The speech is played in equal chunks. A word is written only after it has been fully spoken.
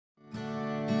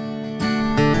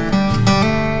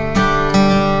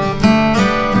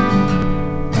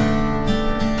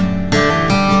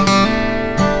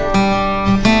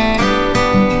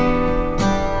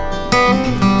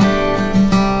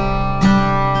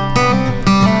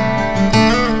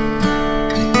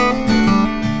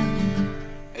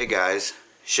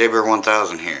Shaber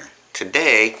 1000 here.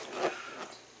 Today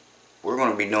we're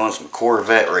going to be doing some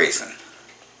Corvette racing.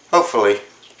 Hopefully.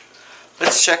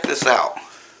 Let's check this out.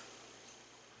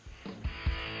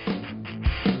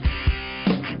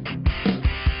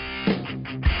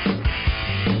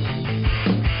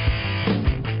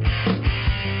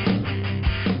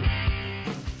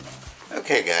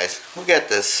 Okay guys, we got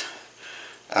this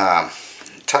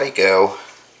Tyco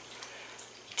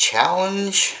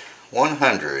Challenge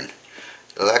 100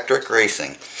 electric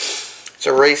racing. It's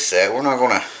a race set. We're not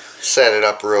going to set it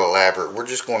up real elaborate. We're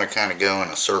just going to kind of go in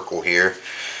a circle here,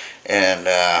 and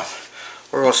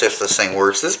we're going to see if this thing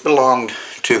works. This belonged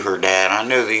to her dad. I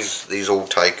know these old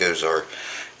Tycos are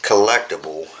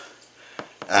collectible.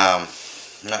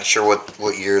 Not sure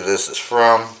what year this is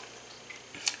from,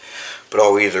 but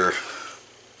I'll either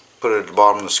put it at the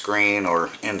bottom of the screen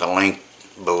or in the link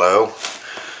below.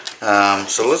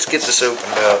 So let's get this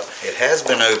opened up. It has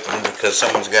been opened because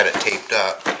someone's got it taped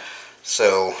up.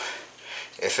 So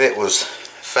if it was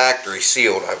factory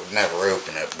sealed, I would never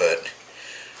open it, but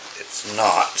it's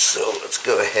not. So let's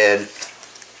go ahead.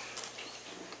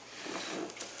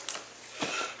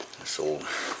 This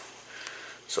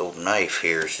old knife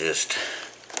here is just,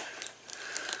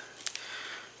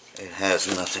 it has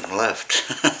nothing left.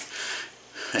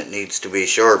 It needs to be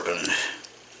sharpened.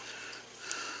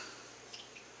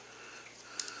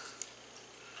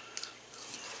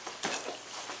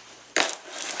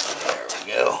 There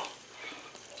we go.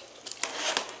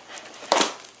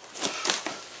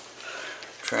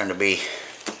 Trying to be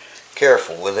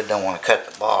careful with it, don't want to cut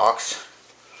the box.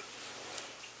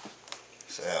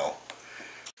 So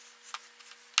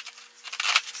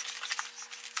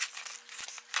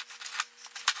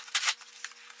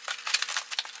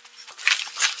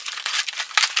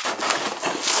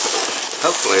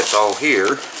hopefully it's all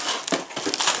here.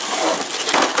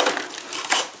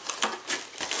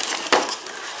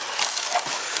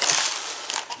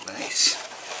 Nice.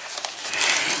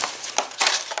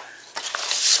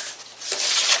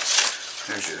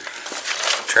 There's your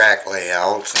track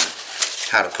layouts and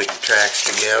how to put your tracks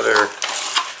together.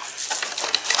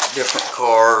 Different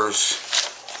cars.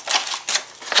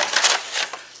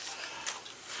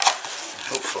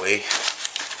 Hopefully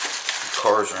the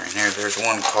cars are in there. There's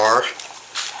one car.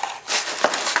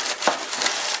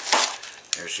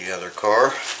 There's the other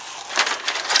car.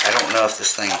 I don't know if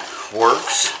this thing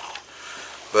works,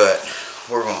 but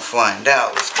we're going to find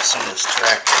out. Let's get some of this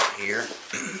track out here.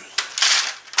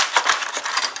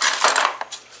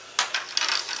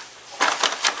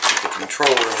 Get the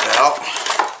controllers out.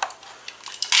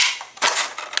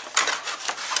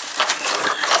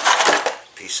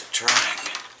 Piece of track.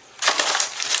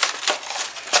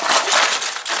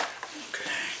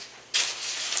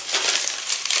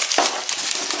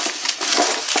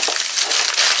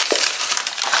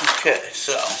 Okay,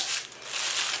 so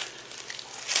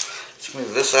let's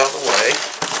move this out of the way.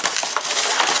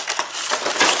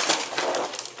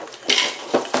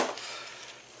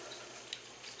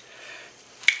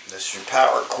 This is your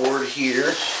power cord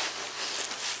here.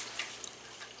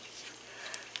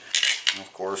 And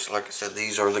of course, like I said,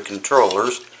 these are the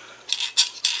controllers.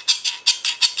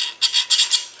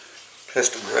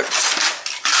 Pistol grips.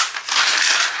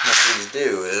 What these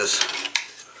do is,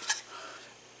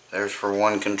 there's for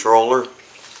one controller,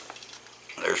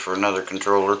 there's for another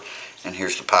controller, and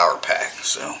here's the power pack.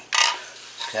 So,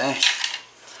 okay.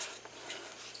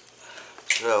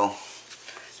 So,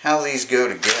 how these go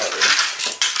together,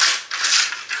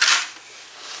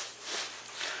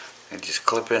 they just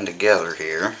clip in together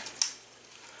here,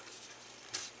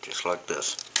 just like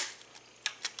this.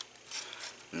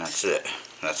 And that's it.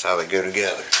 That's how they go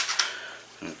together.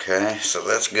 Okay, so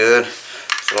that's good.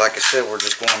 So like I said, we're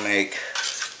just going to make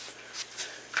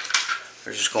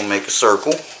a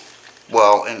circle,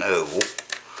 well, an oval.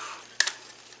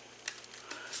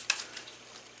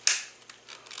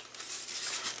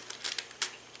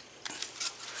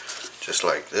 Just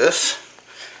like this.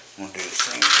 We'll do the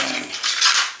same thing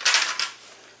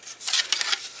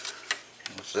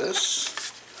with this.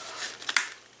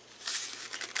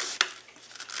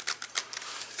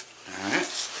 Alright.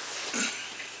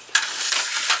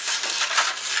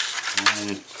 And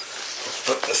let's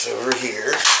put this over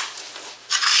here.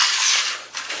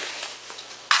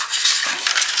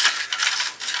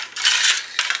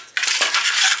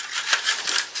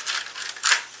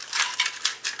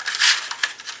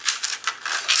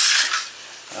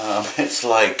 It's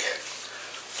like,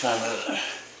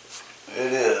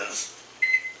 it is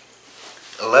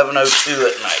 11:02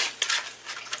 at night.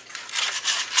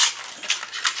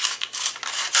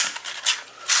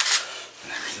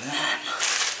 There's that.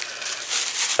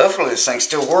 Hopefully this thing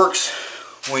still works.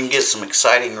 we can get some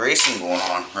exciting racing going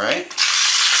on, right?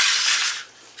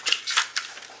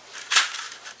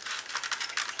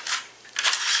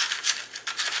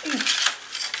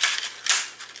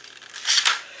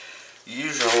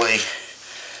 Usually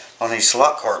on these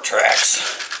slot car tracks,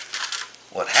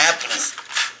 what happens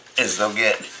is they'll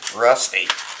get rusty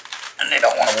and they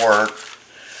don't want to work.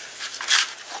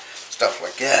 Stuff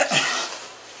like that.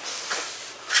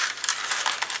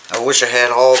 I wish I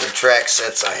had all the track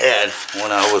sets I had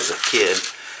when I was a kid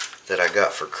that I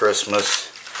got for Christmas.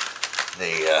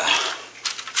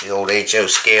 The old HO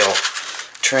scale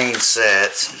train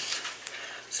sets and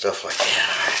stuff like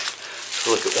that. Let's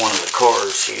look at one of the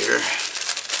cars here.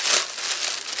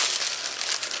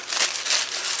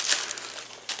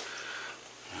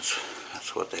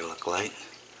 That's what they look like.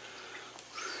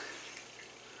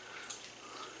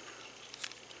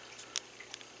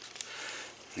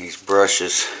 These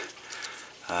brushes,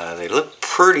 they look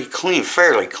pretty clean,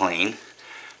 fairly clean.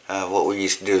 What we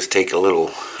used to do is take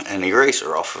an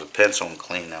eraser off of a pencil and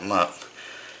clean them up.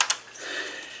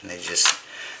 And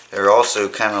they're also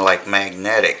kind of like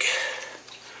magnetic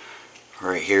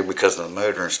right here because of the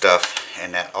motor and stuff,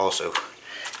 and that also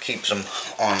keeps them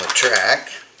on the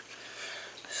track.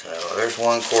 So there's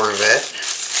one Corvette.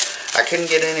 I couldn't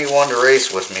get anyone to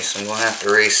race with me, so I'm going to have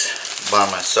to race by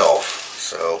myself.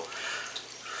 So,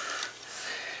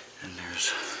 and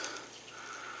there's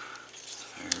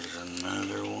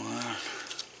another one.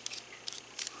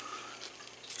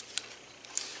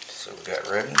 So we got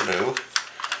red and blue.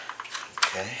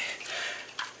 Okay.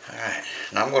 Alright,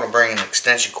 now I'm going to bring an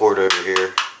extension cord over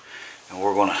here, and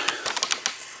we're going to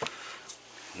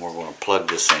plug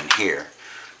this in here.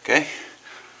 Okay?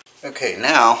 Okay,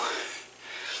 now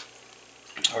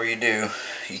all you do,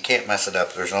 you can't mess it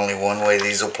up. There's only one way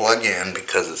these will plug in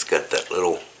because it's got that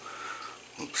little,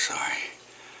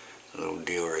 little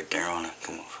deal right there on it.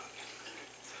 Come on.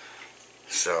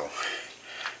 So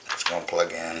it's going to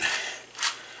plug in.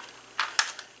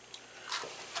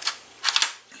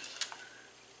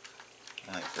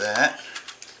 Like that.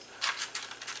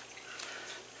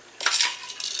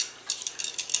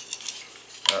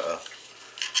 Uh-oh.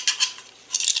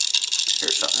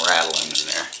 Here's something rattling in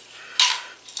there.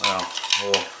 Well,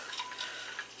 we'll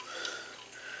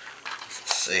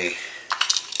see.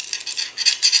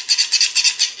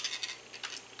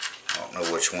 I don't know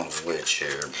which one's which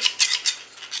here,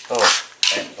 but I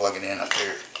didn't plug it in up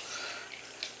here.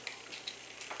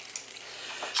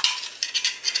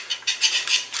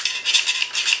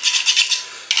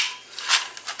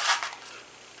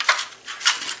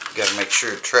 Got to make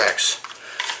sure the tracks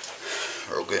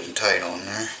are getting tight on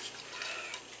there.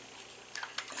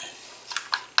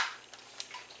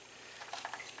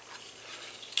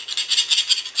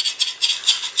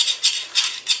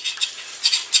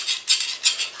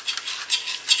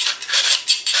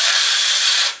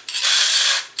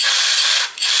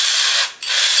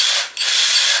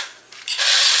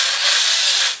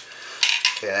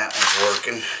 Okay, that one's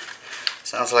working.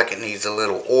 Sounds like it needs a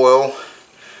little oil,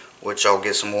 which I'll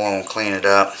get some oil and clean it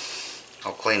up.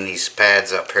 I'll clean these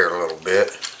pads up here a little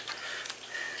bit.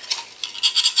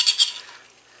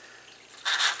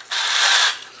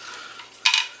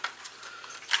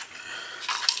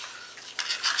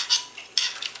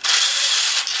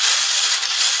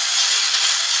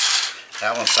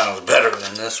 That one sounds better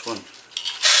than this one.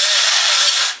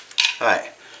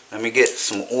 Alright, let me get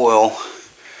some oil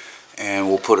and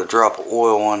we'll put a drop of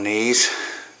oil on these.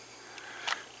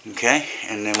 Okay,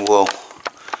 and then we'll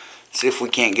see if we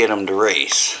can't get them to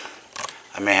race.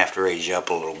 I may have to raise you up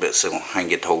a little bit so I can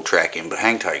get the whole track in, but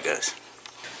hang tight, guys.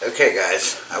 Okay,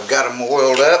 guys, I've got them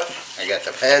oiled up. I got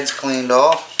the pads cleaned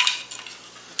off.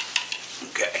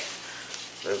 Okay,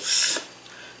 let's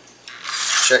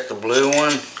check the blue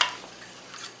one.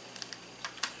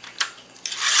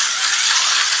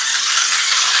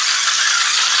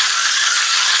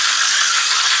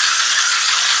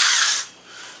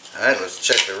 Alright, let's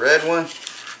check the red one.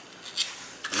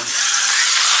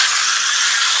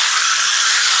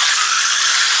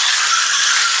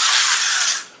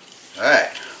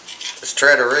 Alright, let's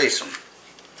try to race them.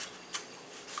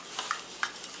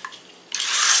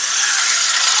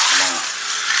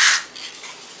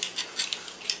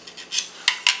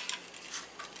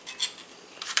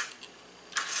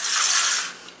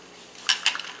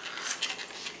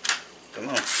 Come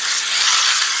on.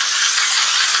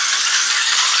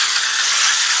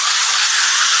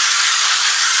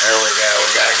 There we go,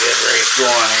 we got a good race going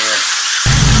here.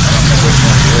 I don't know which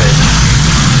one's which.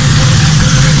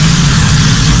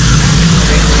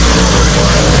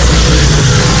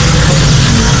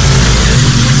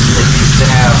 They used to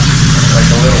have like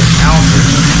a little counter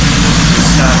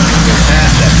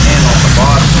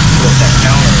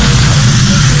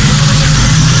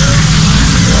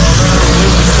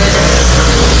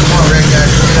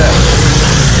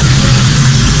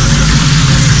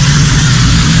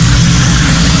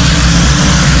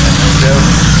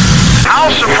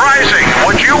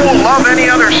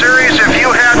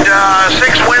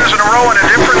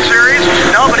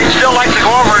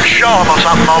form of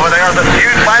something over there that you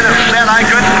might have said I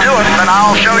couldn't do it, but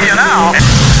I'll show you now.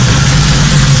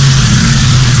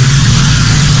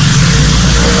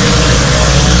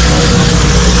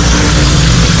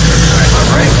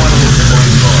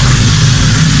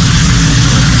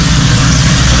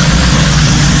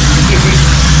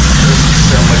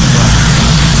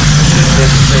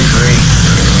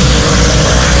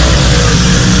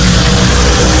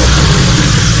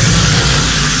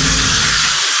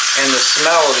 And the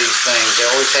smell of these things, they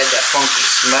always had that funky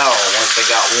smell once they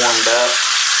got warmed up.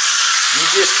 You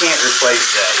just can't replace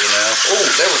that, you know. Oh,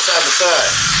 they were side by side.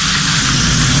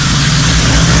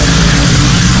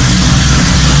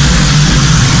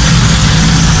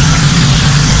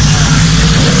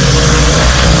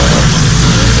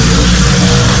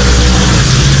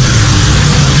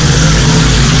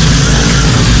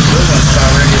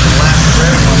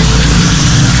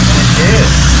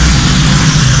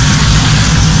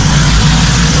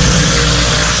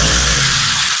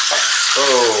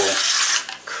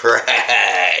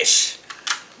 Crash!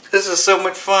 This is so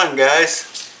much fun, guys.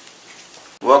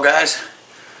 Well, guys,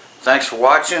 thanks for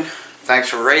watching. Thanks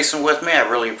for racing with me. I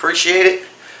really appreciate it.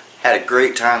 Had a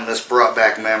great time. This brought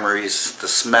back memories. The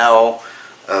smell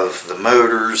of the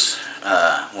motors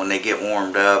when they get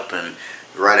warmed up and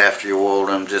right after you oiled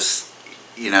them. Just,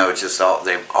 you know, just all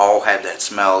they've all had that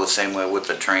smell. The same way with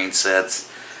the train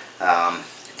sets.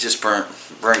 Just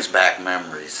brings back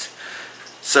memories.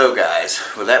 So, guys,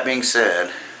 with that being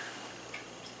said,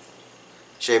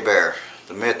 Shea Bear,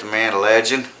 the myth, the man, the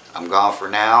legend. I'm gone for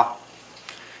now.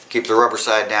 Keep the rubber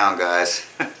side down, guys.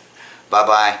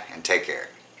 Bye-bye, and take care.